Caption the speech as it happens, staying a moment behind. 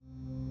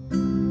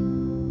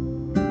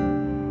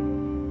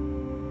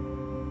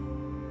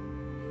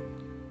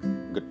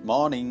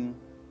Morning.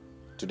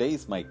 Today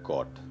is my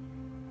quote.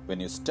 When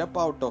you step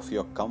out of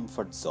your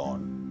comfort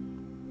zone,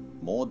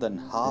 more than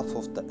half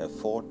of the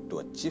effort to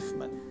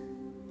achievement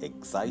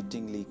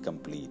excitingly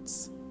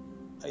completes.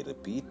 I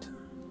repeat,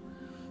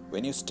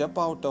 when you step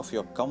out of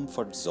your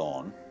comfort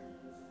zone,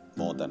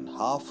 more than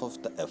half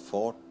of the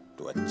effort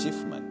to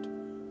achievement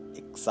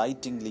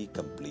excitingly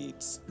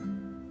completes.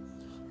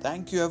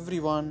 Thank you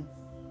everyone.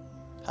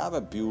 Have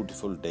a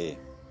beautiful day.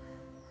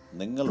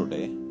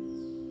 നിങ്ങളുടെ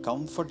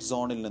comfort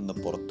സോണിൽ നിന്ന്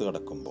പുറത്തു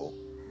കടക്കുമ്പോൾ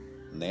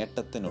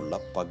നേട്ടത്തിനുള്ള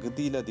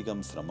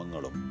പകുതിയിലധികം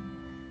ശ്രമങ്ങളും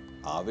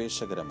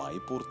ആവേശകരമായി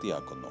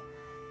പൂർത്തിയാക്കുന്നു.